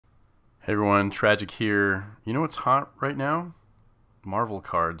Hey everyone, Tragic here. You know what's hot right now? Marvel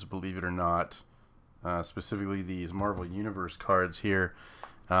cards, believe it or not. Specifically these Marvel Universe cards here.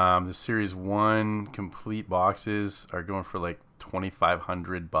 The Series 1 complete boxes are going for like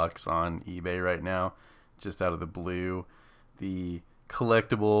 $2,500 on eBay right now, just out of the blue. The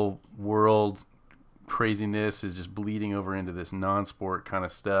collectible world craziness is just bleeding over into this non-sport kind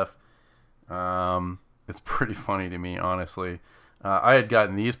of stuff. It's pretty funny to me, honestly. I had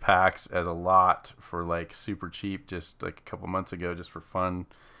gotten these packs as a lot for like super cheap just like a couple months ago just for fun.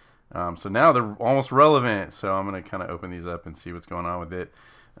 So now they're almost relevant. So I'm going to kind of open these up and see what's going on with it.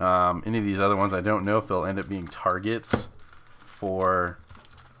 Any of these other ones, I don't know if they'll end up being targets for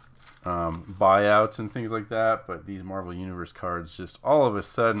buyouts and things like that. But these Marvel Universe cards just all of a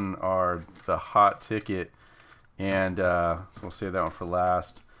sudden are the hot ticket. And so we'll save that one for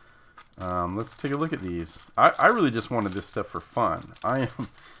last. Let's take a look at these. I really just wanted this stuff for fun. I am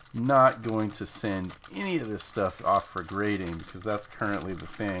not going to send any of this stuff off for grading because that's currently the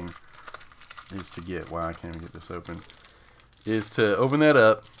thing is to get, wow, I can't even get this open, is to open that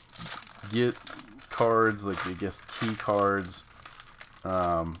up, get cards, like I guess key cards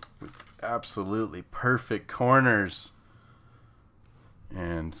with absolutely perfect corners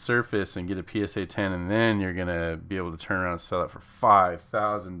and surface and get a PSA 10, and then you're gonna be able to turn around and sell it for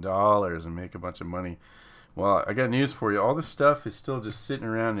 $5,000 and make a bunch of money. Well, I got news for you. All this stuff is still just sitting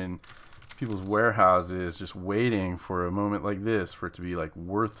around in people's warehouses just waiting for a moment like this for it to be like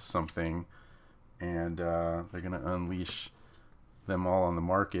worth something, and they're gonna unleash them all on the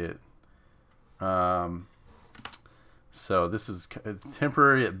market. So this is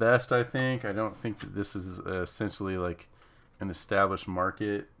temporary at best, I think. I don't think that this is essentially like an established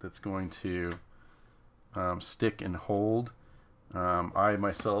market that's going to stick and hold. I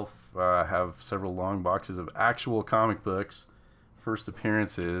myself have several long boxes of actual comic books, first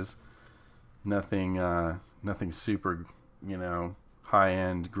appearances, nothing super,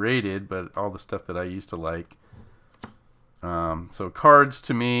 high-end graded, but all the stuff that I used to like. So cards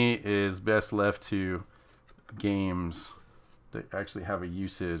to me is best left to games that actually have a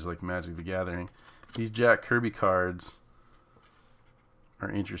usage, like Magic the Gathering. These Jack Kirby cards are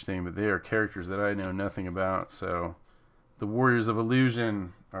interesting, but they are characters that I know nothing about. So the Warriors of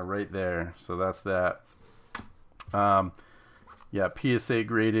Illusion are right there. So that's that. Yeah, PSA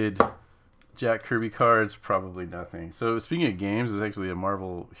graded Jack Kirby cards, probably nothing. So speaking of games, it's actually a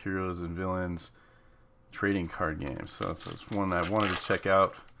Marvel Heroes and Villains trading card game. So that's one I wanted to check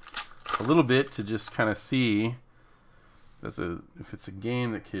out a little bit to just kind of see if it's a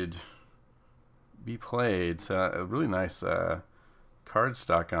game that could be played. So a really nice card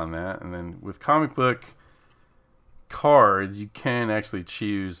stock on that. And then with comic book cards, you can actually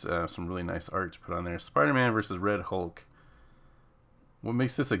choose some really nice art to put on there. Spider-Man versus Red Hulk. What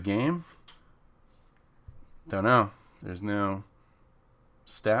makes this a game? Don't know. There's no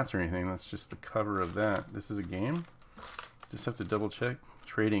stats or anything. That's just the cover of that. This is a game? Just have to double check.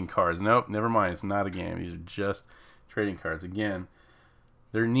 Trading cards. Nope, never mind. It's not a game. These are just trading cards. Again,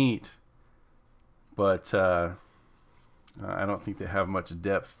 they're neat, but I don't think they have much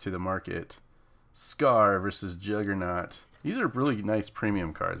depth to the market. Scar versus Juggernaut. These are really nice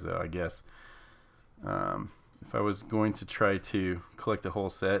premium cards, though, I guess. If I was going to try to collect a whole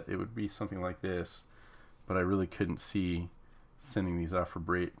set, it would be something like this. But I really couldn't see sending these off for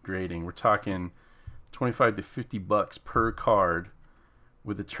grading. We're talking $25 to $50 per card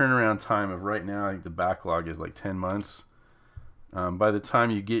with a turnaround time of right now, I think the backlog is like 10 months. By the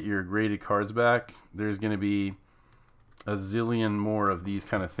time you get your graded cards back, there's going to be a zillion more of these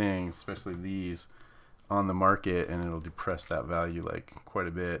kind of things, especially these, on the market, and it'll depress that value like quite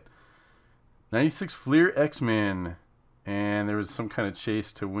a bit. 96 Fleer X-Men, and there was some kind of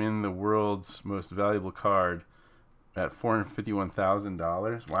chase to win the world's most valuable card at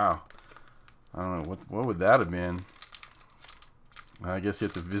 $451,000. Wow. I don't know, what would that have been? I guess you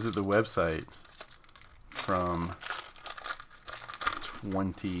have to visit the website from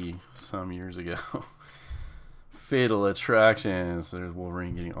 20 some years ago. Fatal Attractions. There's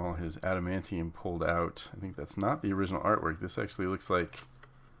Wolverine getting all his adamantium pulled out. I think that's not the original artwork. This actually looks like,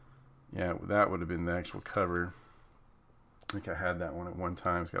 yeah, that would have been the actual cover. I think I had that one at one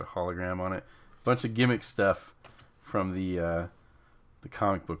time. It's got a hologram on it. Bunch of gimmick stuff from the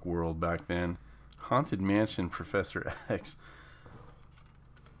comic book world back then. Haunted Mansion Professor X.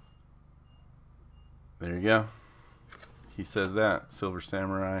 There you go. He says that. Silver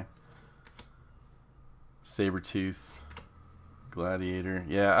Samurai. Sabretooth. Gladiator.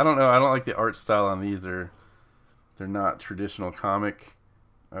 Yeah, I don't know. I don't like the art style on these. They're not traditional comic.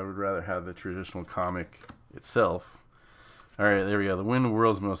 I would rather have the traditional comic itself. All right, there we go. The win the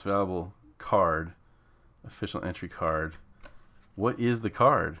world's most valuable card, official entry card. What is the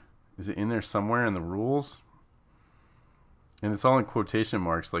card? Is it in there somewhere in the rules? And it's all in quotation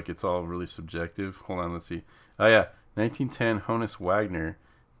marks, like it's all really subjective. Hold on, let's see. Oh yeah, 1910 Honus Wagner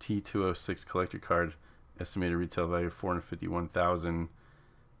T206 collector card, estimated retail value of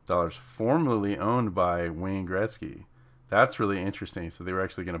 $451,000, formerly owned by Wayne Gretzky. That's really interesting. So they were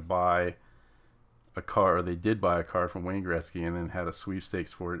actually going to buy a card, or they did buy a card from Wayne Gretzky, and then had a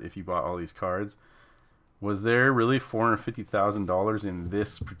sweepstakes for it if you bought all these cards. Was there really $450,000 in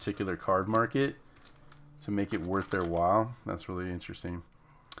this particular card market to make it worth their while? That's really interesting.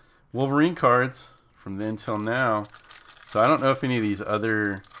 Wolverine cards from then till now. So I don't know if any of these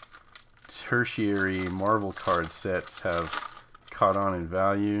other tertiary Marvel card sets have caught on in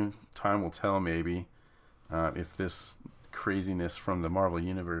value. Time will tell, maybe, if this craziness from the Marvel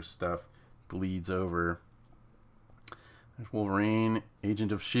Universe stuff bleeds over. There's Wolverine,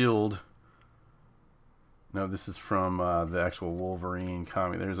 Agent of S.H.I.E.L.D. No, this is from the actual Wolverine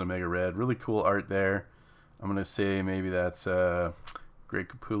comic. There's Omega Red. Really cool art there. I'm going to say maybe that's Greg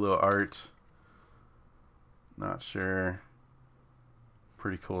Capullo art. Not sure.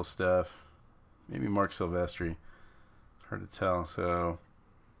 Pretty cool stuff. Maybe Mark Silvestri. Hard to tell. So,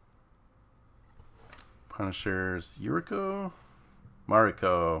 Punisher's Yuriko,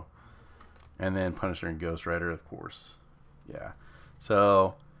 Mariko, and then Punisher and Ghost Rider, of course. Yeah.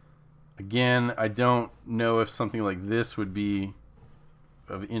 So, again, I don't know if something like this would be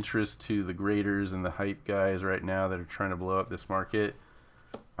of interest to the graders and the hype guys right now that are trying to blow up this market.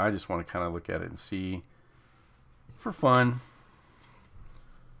 I just want to kind of look at it and see for fun.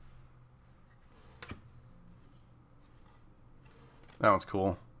 That one's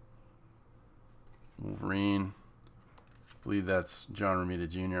cool. Wolverine. I believe that's John Romita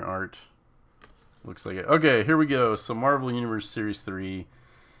Jr. art. Looks like it. Okay, here we go. So Marvel Universe Series 3.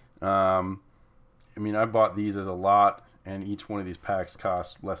 I mean, I bought these as a lot, and each one of these packs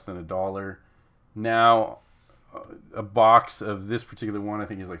cost less than $1. Now, a box of this particular one, I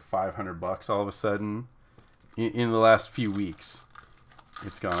think, is like $500 all of a sudden. In the last few weeks,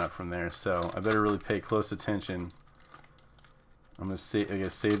 it's gone up from there. So I better really pay close attention. I'm gonna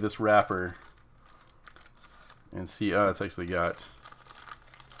save this wrapper and see. Oh, it's actually got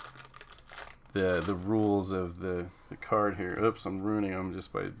the rules of the card here. Oops, I'm ruining them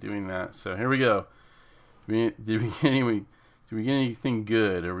just by doing that. So here we go. Did we get anything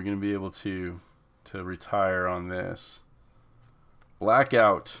good? Are we gonna be able to retire on this?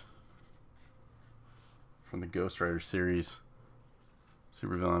 Blackout from the Ghost Rider series.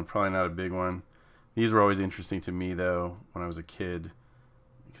 Supervillain, probably not a big one. These were always interesting to me, though, when I was a kid,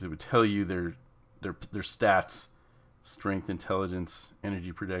 because it would tell you their stats: strength, intelligence,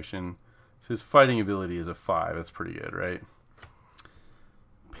 energy protection. So his fighting ability is a 5. That's pretty good, right?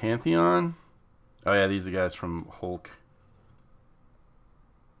 Pantheon. Oh yeah, these are guys from Hulk,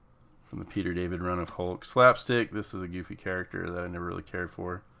 from the Peter David run of Hulk. Slapstick. This is a goofy character that I never really cared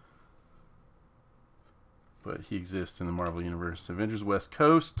for, but he exists in the Marvel Universe. Avengers West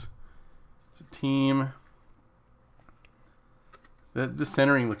Coast. It's a team. The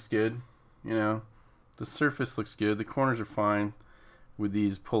centering looks good. You know, the surface looks good. The corners are fine. Would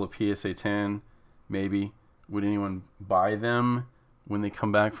these pull a PSA 10? Maybe. Would anyone buy them when they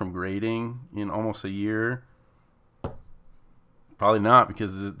come back from grading in almost a year? Probably not,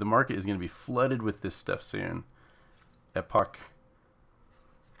 because the market is going to be flooded with this stuff soon. Epoch.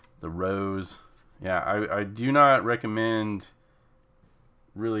 The Rose. Yeah, I do not recommend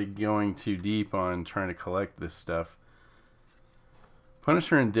really going too deep on trying to collect this stuff.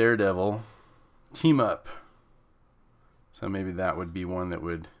 Punisher and Daredevil team up. So maybe that would be one that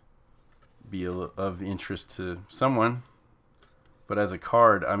would be of interest to someone. But as a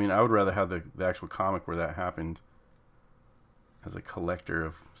card, I mean, I would rather have the actual comic where that happened. As a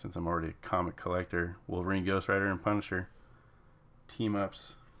collector, since I'm already a comic collector. Wolverine, Ghost Rider, and Punisher. Team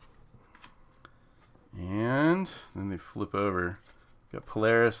ups. And then they flip over. Got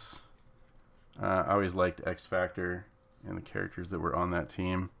Polaris. I always liked X Factor and the characters that were on that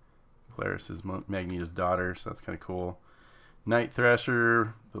team. Polaris is Magneto's daughter, so that's kind of cool. Night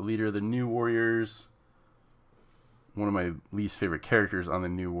Thrasher, the leader of the New Warriors. One of my least favorite characters on the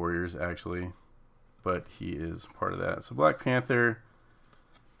New Warriors, actually. But he is part of that. So Black Panther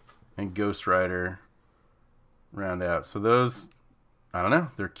and Ghost Rider round out. So those, I don't know,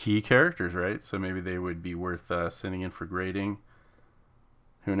 they're key characters, right? So maybe they would be worth sending in for grading.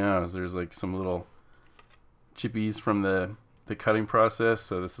 Who knows? There's like some little chippies from the cutting process.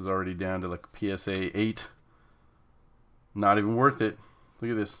 So this is already down to like PSA 8. Not even worth it.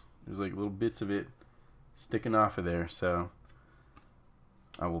 Look at this. There's like little bits of it sticking off of there. So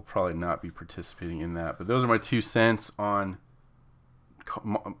I will probably not be participating in that. But those are my 2 cents on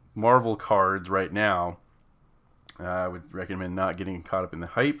Marvel cards right now. I would recommend not getting caught up in the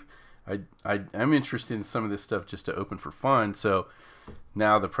hype. I am interested in some of this stuff just to open for fun. So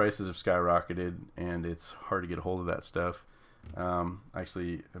now the prices have skyrocketed and it's hard to get a hold of that stuff.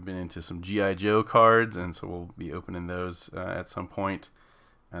 Actually, I've been into some G.I. Joe cards, and so we'll be opening those at some point.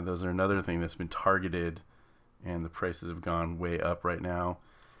 And those are another thing that's been targeted, and the prices have gone way up right now.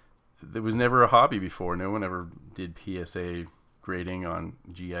 There was never a hobby before. No one ever did PSA grading on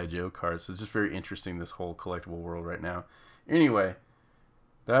G.I. Joe cards. So it's just very interesting, this whole collectible world right now. Anyway,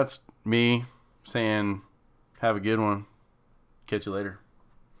 that's me saying have a good one. Catch you later.